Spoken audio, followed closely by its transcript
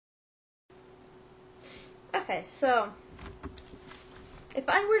Okay, so if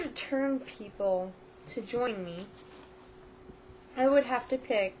I were to turn people to join me, I would have to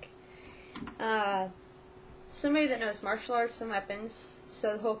pick somebody that knows martial arts and weapons,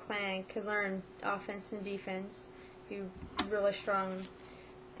 so the whole clan could learn offense and defense, be really strong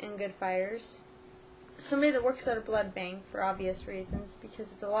and good fighters. Somebody that works at a blood bank for obvious reasons,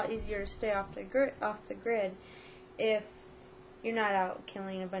 because it's a lot easier to stay off the grid if you're not out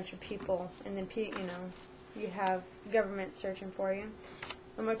killing a bunch of people and then you have government searching for you.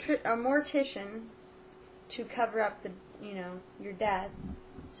 A mortician to cover up your death,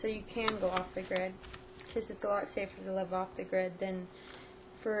 so you can go off the grid, because it's a lot safer to live off the grid than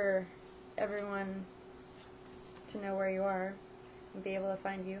for everyone to know where you are and be able to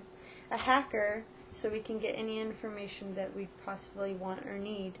find you. A hacker, so we can get any information that we possibly want or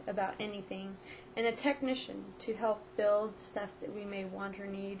need about anything. And a technician to help build stuff that we may want or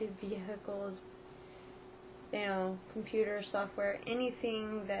need, vehicles, computer software,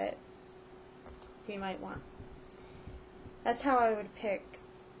 anything that we might want. That's how I would pick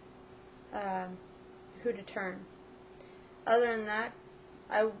who to turn. Other than that,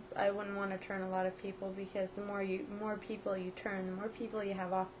 I wouldn't want to turn a lot of people, because the more people you turn, the more people you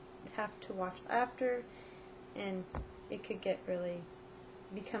have to watch after, and it could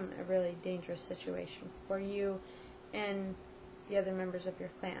become a really dangerous situation for you and the other members of your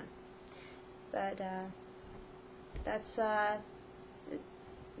clan. But that's the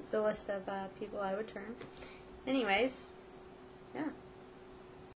list of people I would turn. Anyways, yeah.